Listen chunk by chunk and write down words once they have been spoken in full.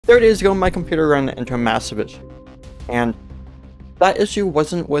3 days ago, my computer ran into a massive issue. And that issue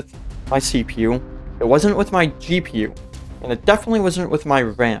wasn't with my CPU, it wasn't with my GPU, and it definitely wasn't with my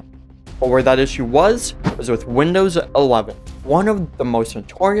RAM. But where that issue was with Windows 11, one of the most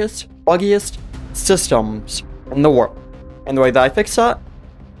notorious, buggiest systems in the world. And the way that I fixed that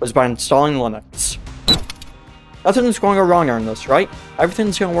was by installing Linux. Nothing's going to go wrong on this, right?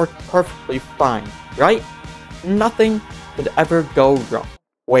 Everything's going to work perfectly fine, right? Nothing could ever go wrong.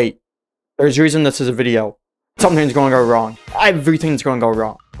 Wait, there's a reason this is a video. Something's going to go wrong. Everything's going to go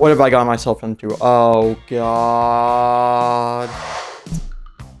wrong. What have I got myself into? Oh, God.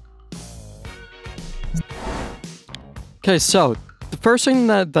 Okay, so the first thing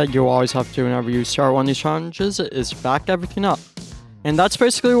that you always have to do whenever you start one of these challenges is back everything up. And that's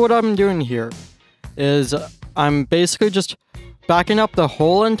basically what I'm doing here. Is I'm basically just backing up the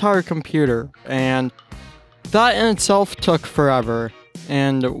whole entire computer. And that in itself took forever.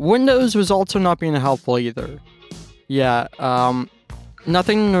 And Windows was also not being helpful either. Yeah,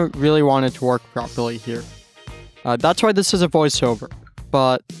 nothing really wanted to work properly here. That's why this is a voiceover.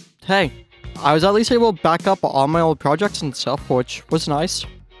 But, hey, I was at least able to back up all my old projects and stuff, which was nice.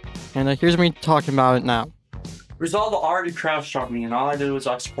 And here's me talking about it now. Resolve already crashed on me, and all I did was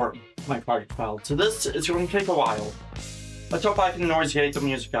export my project file. So this is going to take a while. Let's hope I can noise gate the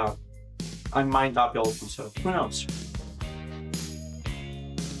music out. I might not be able to, so who knows?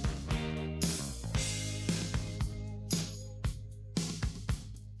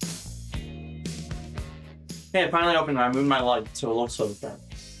 Hey, it finally opened and I moved my light, so it looks so bad.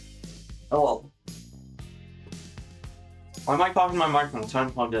 Oh well. Why am I talking to my microphone? It's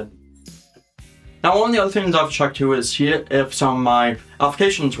unplugged in. Now, one of the other things I've checked too is see if some of my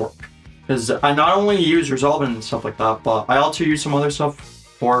applications work. Because I not only use Resolve and stuff like that, but I also use some other stuff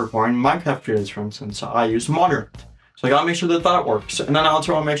for recording Minecraft videos, for instance. I use Moderate. So I gotta make sure that that works. And then I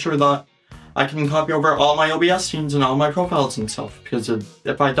also want to make sure that I can copy over all my OBS scenes and all my profiles and stuff. Because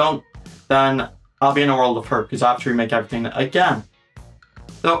if I don't, then I'll be in a world of hurt because I have to remake everything again.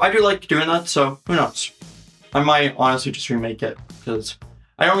 So I do like doing that, so who knows? I might honestly just remake it because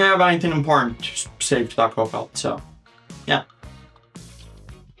I don't have anything important to save to that profile, so yeah.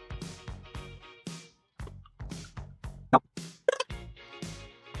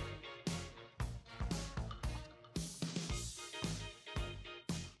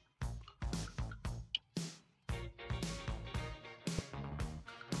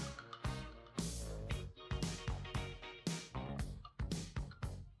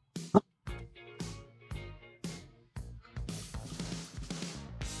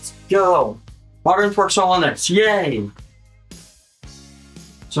 Go! Modern works all on Linux, yay!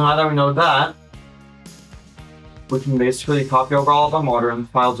 So now that we know that, we can basically copy over all of our modern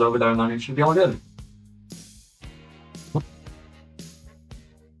files over there and then it should be all good.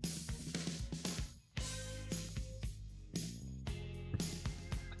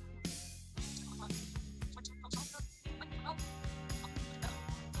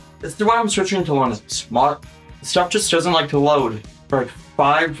 This is why I'm switching to Linux. Stuff just doesn't like to load for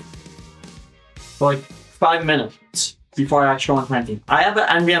like 5 minutes before I actually want anything. I have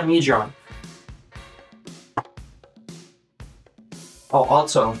an NVMe drive. Oh,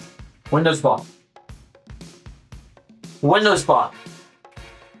 also, Windows bot. Windows bot.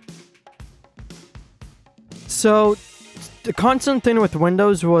 So, the constant thing with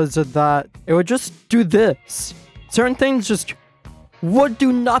Windows was that it would just do this. Certain things just would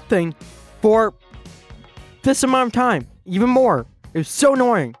do nothing for this amount of time. Even more. It was so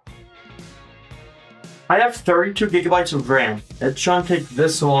annoying. I have 32 gigabytes of RAM. It shouldn't take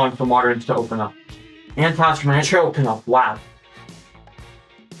this long for Modern to open up. And Task Manager to open up. Wow.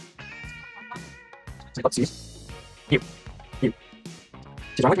 Let's see. Here. See,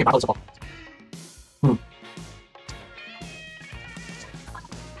 I'm looking at battles.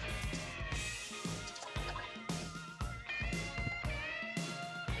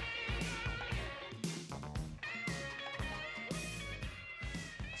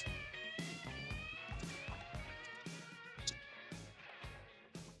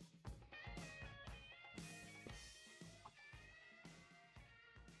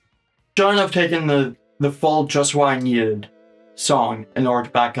 Shouldn't have taken the full Just What I Needed song in order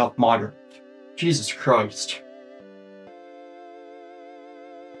to back up Modern. Jesus Christ.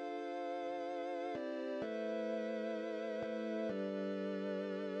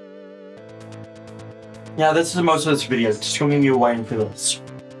 Yeah, this is most of this video. It's just gonna be me waiting for this.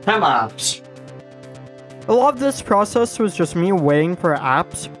 10 apps. A lot of this process was just me waiting for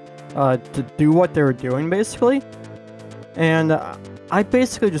apps to do what they were doing, basically. And I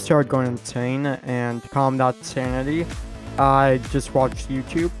basically just started going insane, and to calm that sanity, I just watched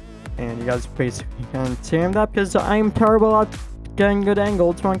YouTube, and you guys basically can't understand that because I'm terrible at getting good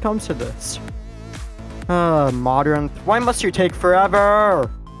angles when it comes to this. Modern. Why must you take forever?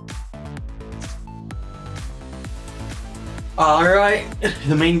 Alright,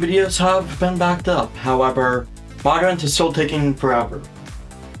 the main videos have been backed up. However, Modern is still taking forever.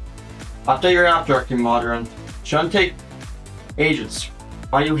 Update your app directory, Modern. Shouldn't take ages.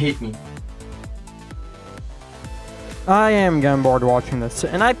 Why you hate me? I am getting bored watching this,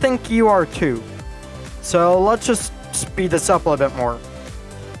 and I think you are too. So let's just speed this up a little bit more.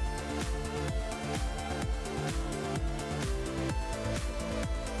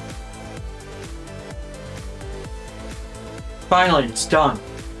 Finally, it's done.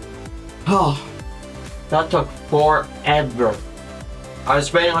 Oh, that took forever. I was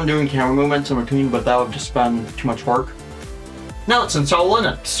planning on doing camera movements in between, but that would just been too much work. Now let's install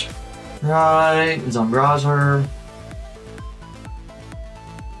Linux. Right, it's on browser.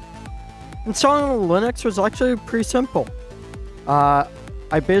 Installing Linux was actually pretty simple. I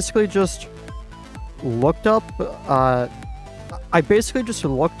basically just looked up Pop!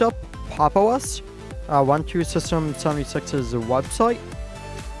 OS, went to System76's website,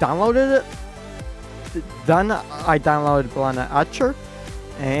 downloaded it, then I downloaded Blender Etcher,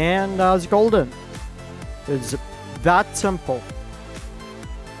 and I was golden. It's that simple.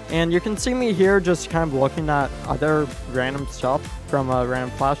 And you can see me here just kind of looking at other random stuff from a random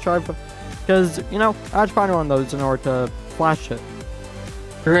flash drive, because, you know, I had to find one of those in order to flash it.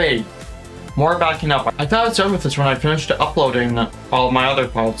 Great. More backing up. I thought I was done with this when I finished uploading all of my other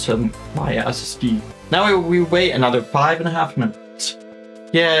files to my SSD. Now we wait another 5.5 minutes.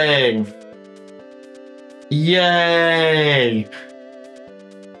 Yay! Yay!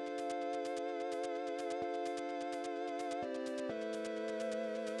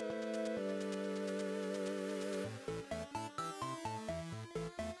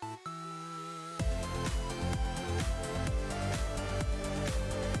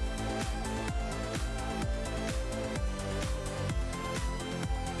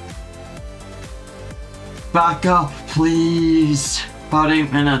 Back up, please. About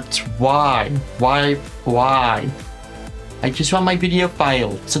 8 minutes. Why? Why? I just want my video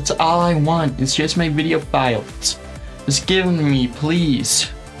files. That's all I want. It's just my video files. Just give them to me, please.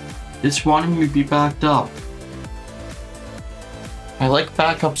 Just wanting me to be backed up. I like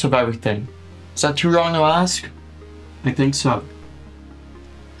backups of everything. Is that too wrong to ask? I think so.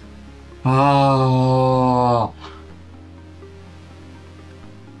 Oh.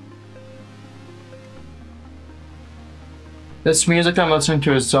 This music I'm listening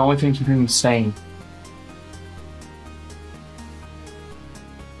to is the only thing keeping me sane.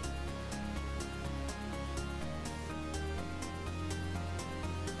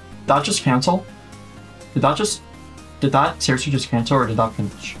 Did that just cancel? Did that seriously just cancel, or did that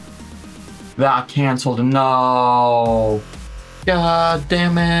finish? That canceled, no! God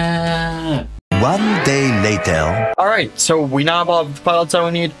damn it! One day later. Alright, so we now have all the files that we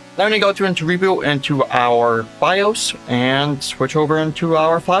need. Now we need to go through into reboot into our BIOS and switch over into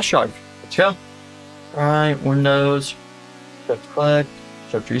our flash drive. Let's go. Alright, Windows, shift click,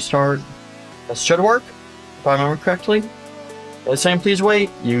 shift restart. This should work, if I remember correctly. It's saying please wait.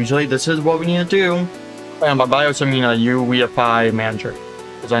 Usually this is what we need to do. And by BIOS I mean a UEFI manager.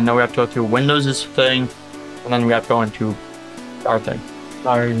 Because I know we have to go through Windows' thing, and then we have to go into our thing.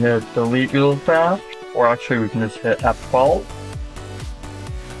 Now we hit delete real fast, or actually we can just hit F12.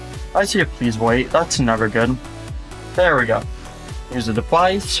 I see a please wait, that's never good. There we go. Use the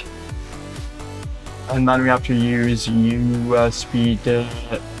device. And then we have to use USB to,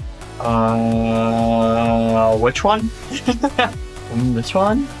 which one? This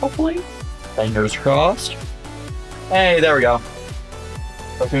one, hopefully? Fingers crossed. Hey, there we go.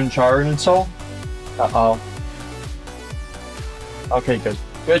 Open charge install. Uh-oh. Okay, good.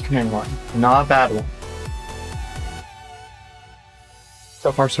 Good command line. Not a bad one.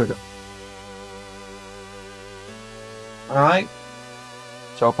 So far, so good. Alright.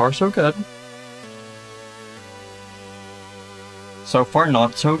 So far, so good. So far,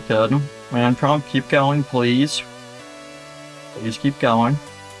 not so good. Man, prompt, keep going, please. Please keep going.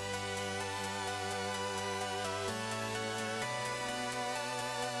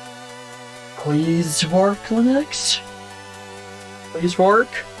 Please work, Linux. Please work.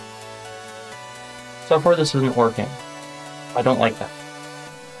 So far, this isn't working. I don't like that.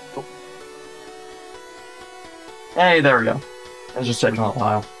 Hey, there we go. It's just taking a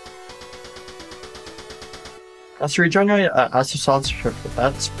while. That's to regenerate SSL certificate.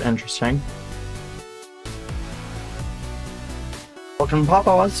 That's interesting. Welcome to Pop!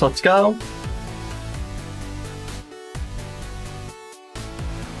 OS, let's go.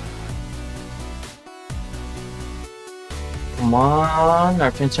 Come on,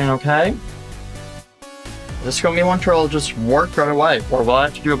 everything's saying okay? Is this gonna be one where it'll just work right away? Or will I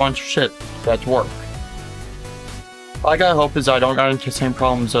have to do a bunch of shit for that to work? All I gotta hope is I don't run into the same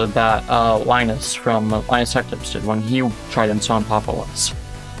problems that Linus from Linus Tech Tips did when he tried installing Papa OS.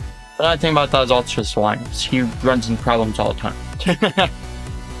 But I think about that is also just Linus. He runs into problems all the time.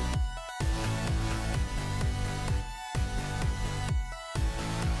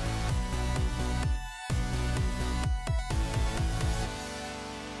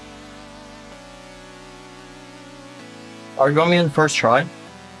 Are we going to be in the first try?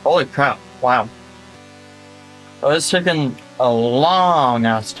 Holy crap, wow. Oh, it's taken a long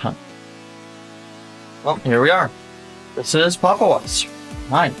ass time. Well, here we are. This is Papa OS.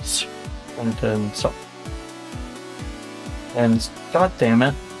 Nice. And so. And god damn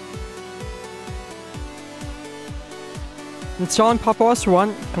it. Installing Papa OS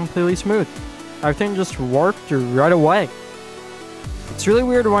went completely smooth. Everything just worked right away. It's really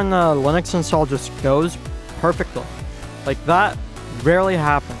weird when Linux install just goes perfectly. Like, that rarely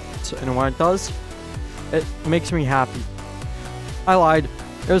happens, and when it does, it makes me happy. I lied.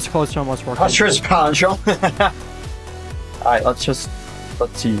 It was close to almost working. Custer's poncho. Alright, let's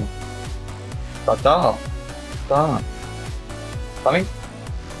see. Let me...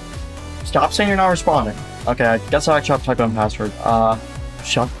 Stop saying you're not responding. Okay, I guess I actually have to type in a password.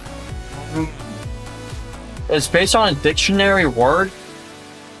 Shut... It's based on a dictionary word?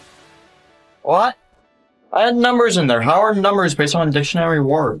 What? I had numbers in there. How are numbers based on a dictionary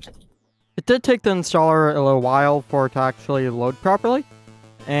word? It did take the installer a little while for it to actually load properly,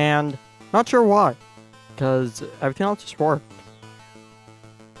 and not sure why, because everything else just worked.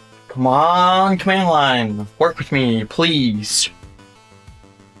 Come on, command line. Work with me, please.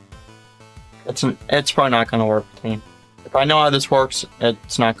 It's probably not gonna work with me. If I know how this works,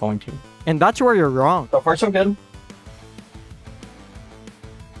 it's not going to. And that's where you're wrong. So far, so good.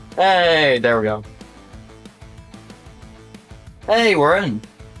 Hey, there we go. Hey, we're in.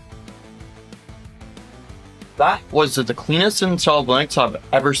 That was the cleanest install of Linux I've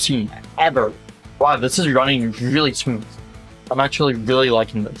ever seen. Ever. Wow, this is running really smooth. I'm actually really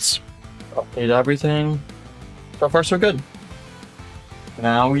liking this. Update everything. So far, so good.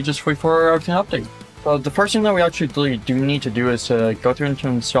 Now we just wait for everything to update. So the first thing that we actually do need to do is to go through and to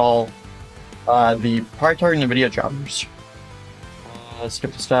install the proprietary NVIDIA drivers.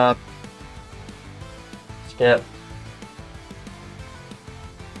 Skip the step. Skip.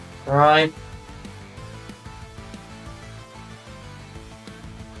 Alright.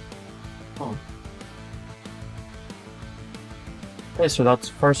 Oh. Okay, so that's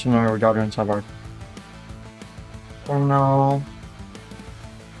the first thing we got inside our terminal.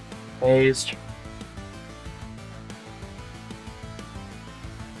 Paste.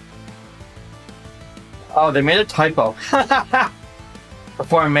 Oh, they made a typo.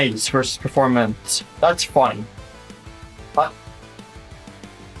 Performance versus performance. That's funny. What?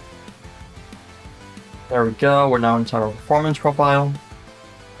 There we go. We're now inside our performance profile.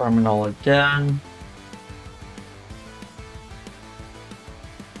 Terminal again.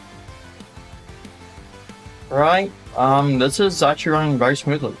 Right. This is actually running very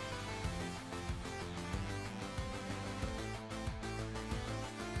smoothly.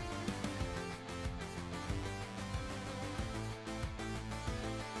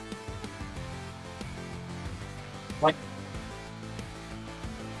 Like,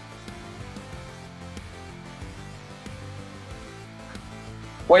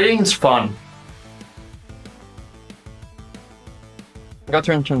 waiting's fun. I got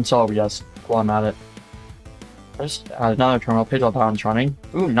to install OBS while I'm at it. Just add another terminal page while that one's running.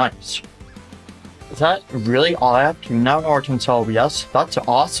 Ooh, nice. Is that really all I have to do now in order to install OBS? That's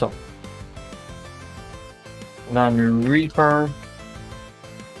awesome. And then Reaper.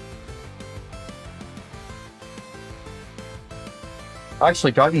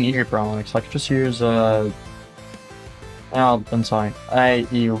 Actually, do I even need Reaper on Linux? I could just use oh, I'm sorry.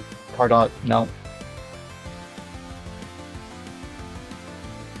 Cardot, no.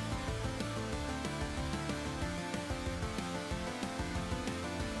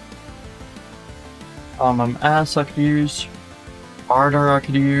 MS I could use. Ardor I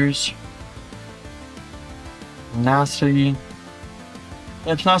could use. Tenacity.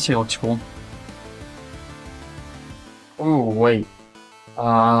 Yeah, Tenacity looks cool. Ooh, wait.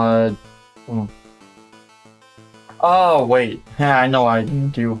 Oh, wait. Yeah, I know I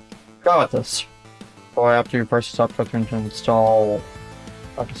do. Go with this. So I have to first stop clicking to install.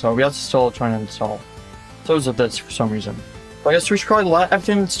 Okay, so we have to still try to install. So is it this for some reason. So I guess we should probably let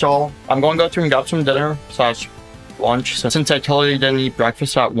everything install. I'm going to go through and grab some dinner / lunch. Since I totally didn't eat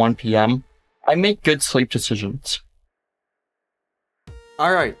breakfast at 1 PM, I make good sleep decisions.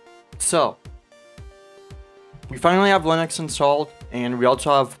 Alright, so we finally have Linux installed, and we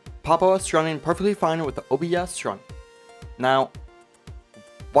also have Pop! OS running perfectly fine with the OBS running. Now,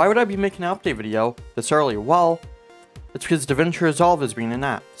 why would I be making an update video this early? Well, it's because DaVinci Resolve is being an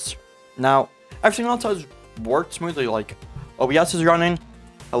ass. Now, everything else has worked smoothly, like OBS is running,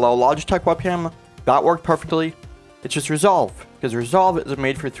 hello Logitech webcam, that worked perfectly. It's just Resolve, because Resolve is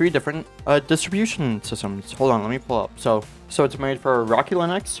made for 3 different distribution systems. Hold on, let me pull up. So it's made for Rocky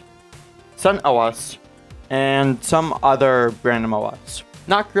Linux, OSThen, and some other random OS.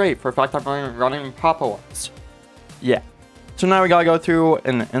 Not great for the fact that I'm running Pop! OS. Yeah. So now we gotta go through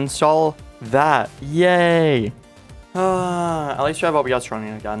and install that. Yay! At least we have OBS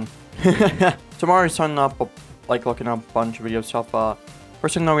running again. So I'm already signing up, like looking up a bunch of video stuff.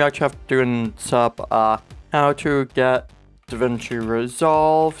 First thing that we actually have to do is up how to get DaVinci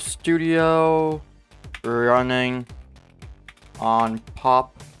Resolve Studio running on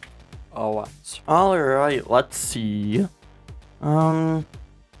Pop! OS. Alright, let's see. 2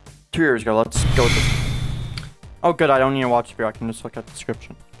 years ago, let's go with this. Oh good, I don't need to watch the video, I can just look at the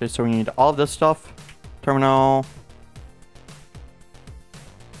description. Okay, so we need all of this stuff. Terminal.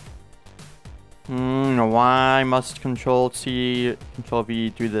 Why must Control-C, Control-V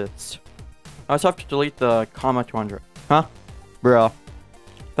do this? I also have to delete the comma 200. Huh? Bruh.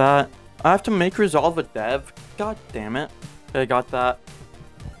 That. I have to make Resolve a dev? God damn it. Okay, I got that.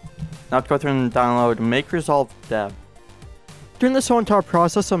 Now I have to go through and download Make Resolve Dev. Doing this whole entire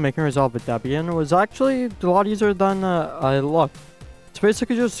process of making Resolve with Debian was actually a lot easier than I looked. It's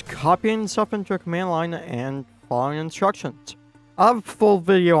basically just copying stuff into a command line and following instructions. I'll have a full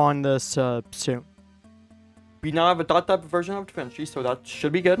video on this soon. We now have a .dev version of DaVinci, so that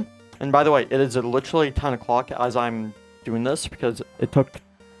should be good. And by the way, it is literally 10 o'clock as I'm doing this because it took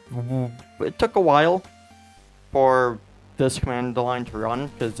a while for this command line to run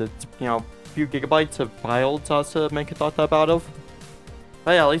because it's, you know, a few gigabytes of files to make a .dev out of.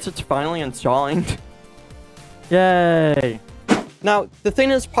 But yeah, at least it's finally installing. Yay! Now, the thing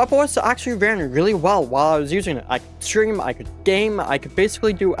is, Pop! OS actually ran really well while I was using it. I could stream, I could game, I could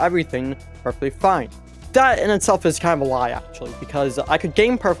basically do everything perfectly fine. That in itself is kind of a lie, actually, because I could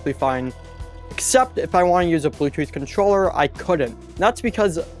game perfectly fine, except if I want to use a Bluetooth controller, I couldn't. That's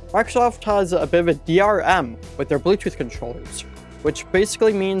because Microsoft has a bit of a DRM with their Bluetooth controllers, which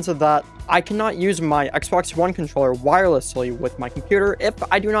basically means that I cannot use my Xbox One controller wirelessly with my computer if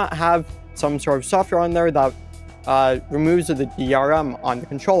I do not have some sort of software on there that removes the DRM on the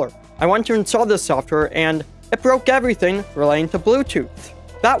controller. I went to install this software and it broke everything relating to Bluetooth.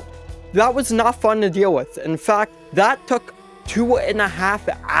 That was not fun to deal with. In fact, that took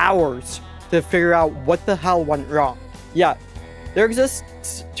 2.5 hours to figure out what the hell went wrong. Yeah, there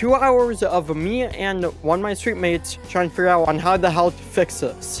exists 2 hours of me and one of my street mates trying to figure out on how the hell to fix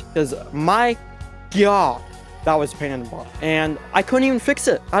this. Because my god, that was a pain in the butt. And I couldn't even fix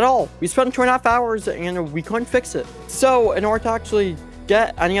it at all. We spent 2.5 hours and we couldn't fix it. So in order to actually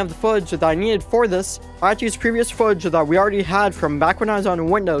get any of the footage that I needed for this, I had to use previous footage that we already had from back when I was on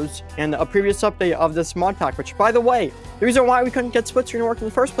Windows and a previous update of this mod pack, which by the way, the reason why we couldn't get split screen to work in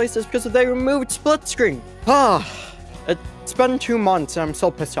the first place is because they removed split screen. It's been 2 months and I'm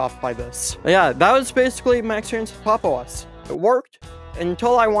still pissed off by this. But yeah, that was basically my experience with Pop! OS. It worked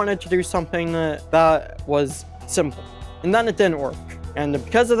until I wanted to do something that was simple. And then it didn't work. And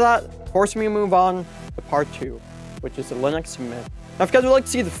because of that, forced me to move on to part 2, which is the Linux submit. Now, if you guys would like to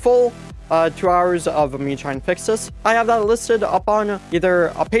see the full 2 hours of me trying to fix this, I have that listed up on either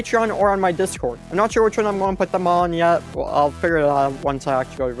a Patreon or on my Discord. I'm not sure which one I'm going to put them on yet. Well, I'll figure it out once I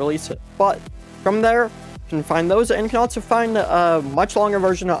actually go to release it. But from there, you can find those, and you can also find a much longer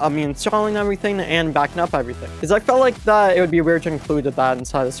version of me installing everything and backing up everything. Because I felt like that it would be weird to include that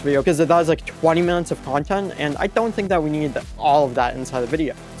inside this video, because that was like 20 minutes of content, and I don't think that we need all of that inside the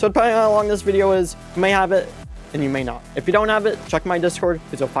video. So depending on how long this video is, you may have it, and you may not. If you don't have it, check my Discord,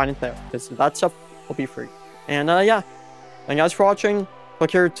 because you'll find it there, because that stuff will be free. And yeah, thank you guys for watching.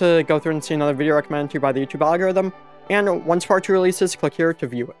 Click here to go through and see another video recommended to you by the YouTube algorithm, and once part 2 releases, click here to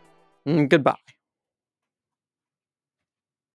view it. Goodbye.